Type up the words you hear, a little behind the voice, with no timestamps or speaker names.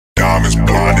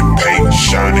Diamonds blinding, paint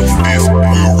shining, fist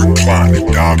will recline it.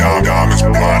 Diamonds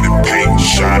blinding, paint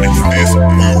shining, fist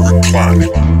will recline it.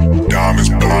 Diamonds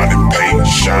blinding, paint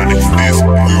shining, fist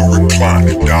will recline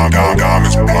it.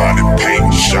 Diamonds blinding, paint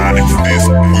shining, fist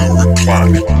will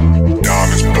recline it.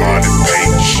 Diamonds blinding,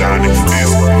 paint shining,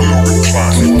 fist will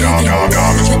recline it.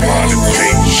 Diamonds blinding,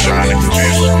 paint shining,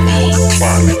 fist will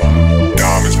recline it.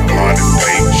 Diamonds blinding,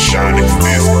 paint shining,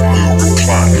 fist will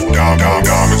recline it.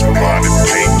 Diamonds blinding,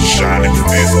 paint shining,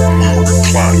 fist will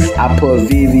recline it. I put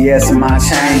VVS in my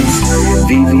chains,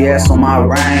 VVS on my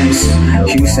rings.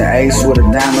 Houston Ace with a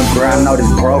diamond grill. I know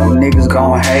these broke niggas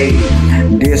gon' hate.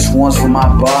 This one's for my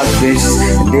boss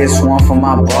bitches, this one for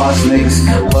my boss niggas.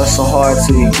 Hustle hard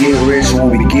till you get rich. When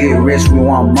we get rich, we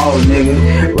want more,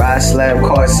 nigga. Ride slab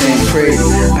car, sitting pretty.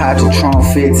 Patron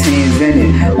 15s in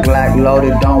it. Glock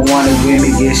loaded, don't want it with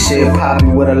me. Get shit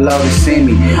poppin' with a loaded see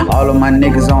me. All of my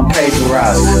niggas on paper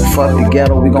routes. Fuck the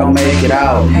ghetto, we gon' make it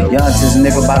out. Youngsters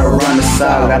nigga bout to run the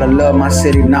south. Gotta love my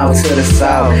city now to the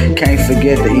south. Can't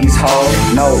forget the East Hole,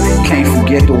 no. Can't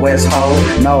forget the West Hole,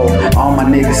 no. All my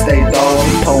niggas stay throw.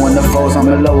 Pulling the foes, I'm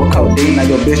in lower codeine. Now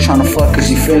your bitch tryna fuck cause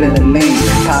she feeling the lean.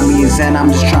 Pop me a Zen,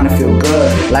 I'm just tryna feel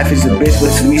good. Life is a bitch,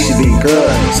 but to me she be good.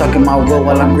 Sucking my wood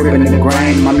while I'm gripping the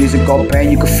grain. My music go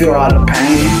bang, you can feel all the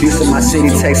pain. Used to my city,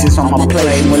 Texas on my plate.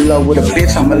 I'm in love with a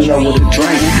bitch, I'm in love with a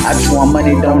drink. I just want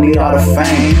money, don't need all the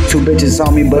fame. Two bitches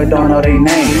on me, but don't know their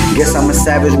name. Guess I'm a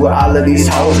savage with all of these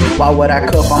hoes. Why would I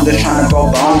cuff? I'm just tryna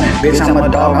grow bone. Bitch, I'm a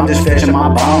dog, I'm just fetching my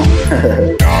bone.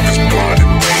 Diamonds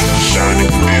blinding, paint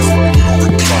shining, fist will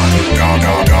recline it.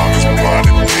 Diamonds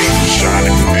blinding, paint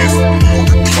shining, fist will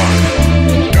recline it.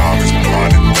 Diamonds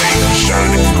blinding, paint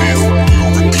shining, fist will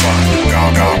recline it.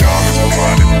 Diamonds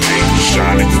blinding, paint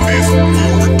shining, fist will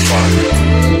recline it.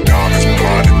 Diamonds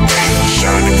blinding, paint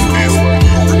shining, fist will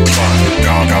recline it.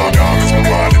 Diamonds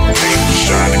blinding, paint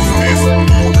shining, fist will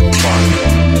recline it.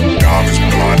 Diamonds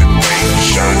blinding, paint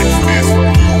shining, fist will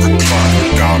recline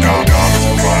it. Diamonds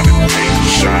blinding, paint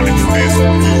shining, fist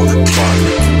will recline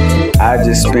it. I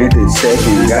just spent the check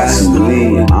and got some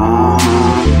lean,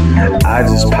 I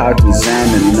just popped the Zan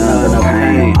and none of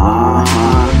pain,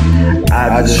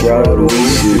 I just rolled the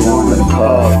weed, she wanna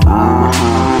puff,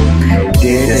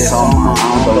 did this on my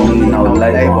own, don't need no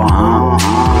label,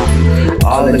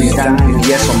 all of these diamonds,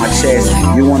 yes, on my chest.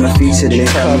 You wanna feature, they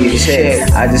cut me a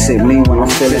check. I just say lean when I'm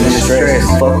feeling the stress.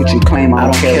 Fuck what you claim, I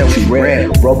don't care what you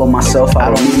read. Robo myself,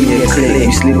 I don't need a click.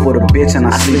 You sleep with a bitch and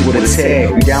I sleep with a tag.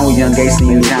 You down with Young Gates and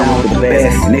you down with the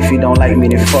best. And if you don't like me,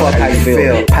 then fuck how you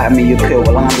feel. Pop me a pill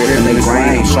while I'm ripping the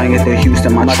grain. Swing it to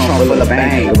Houston, my trunk full of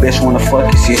bang. A bitch wanna fuck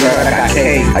you, she heard I got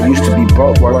K. I used to be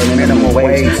broke, working minimum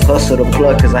wage. Hustle the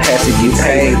plug cause I had to get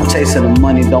paid. I'm chasing the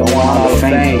money, don't want all the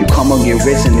fame. You come up get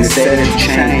rich and they say that you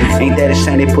change. Ain't that a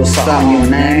shame they put salt on your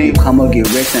name? You come up get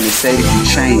rich and they say that you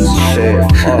change. Shit,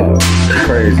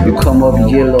 crazy. You come up and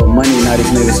get a little money, now these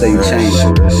niggas say you change.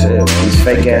 These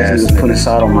fake ass niggas putting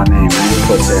salt on my name, man.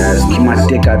 Pussy ass. Keep my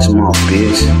dick out your mouth,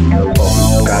 bitch.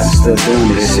 Oh, guys still doing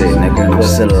this shit, nigga. You're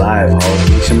still alive, ho.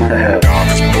 Get your mother hell.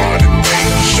 Diamonds blinding,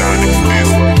 paint shining,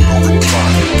 fist will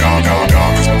recline it. Diamonds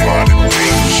blinding,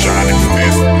 paint shining,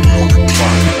 fist will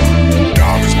recline it.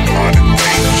 Diamonds blinding,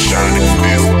 paint shining,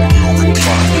 fist will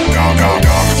recline it.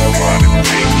 Diamonds blinding,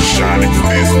 paint shining,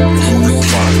 fist will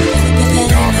recline it.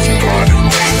 Diamonds blinding,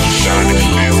 paint shining,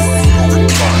 fist will recline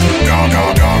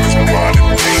it. Diamonds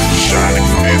blinding, paint shining,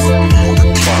 fist will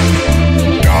recline it.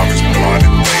 Diamonds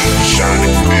blinding, paint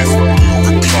shining, fist will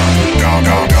recline it. Diamonds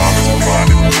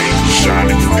blinding, paint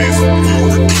shining, fist will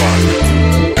recline it.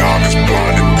 Diamonds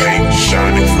blinding, paint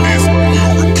shining, fist will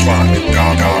recline it.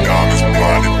 Diamonds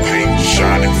blinding, paint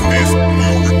shining, fist will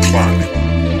recline it.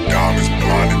 Diamonds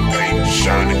blinding, paint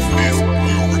shining, fist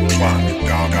will recline it.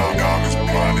 Diamonds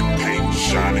blinding, paint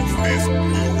shining, fist will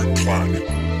recline it.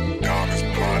 Diamonds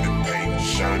blinding, paint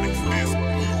shining, fist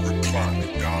will recline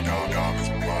it. Diamonds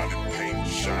blinding, paint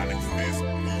shining, fist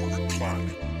will recline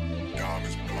it.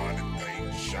 Diamonds blinding,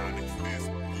 paint shining, fist.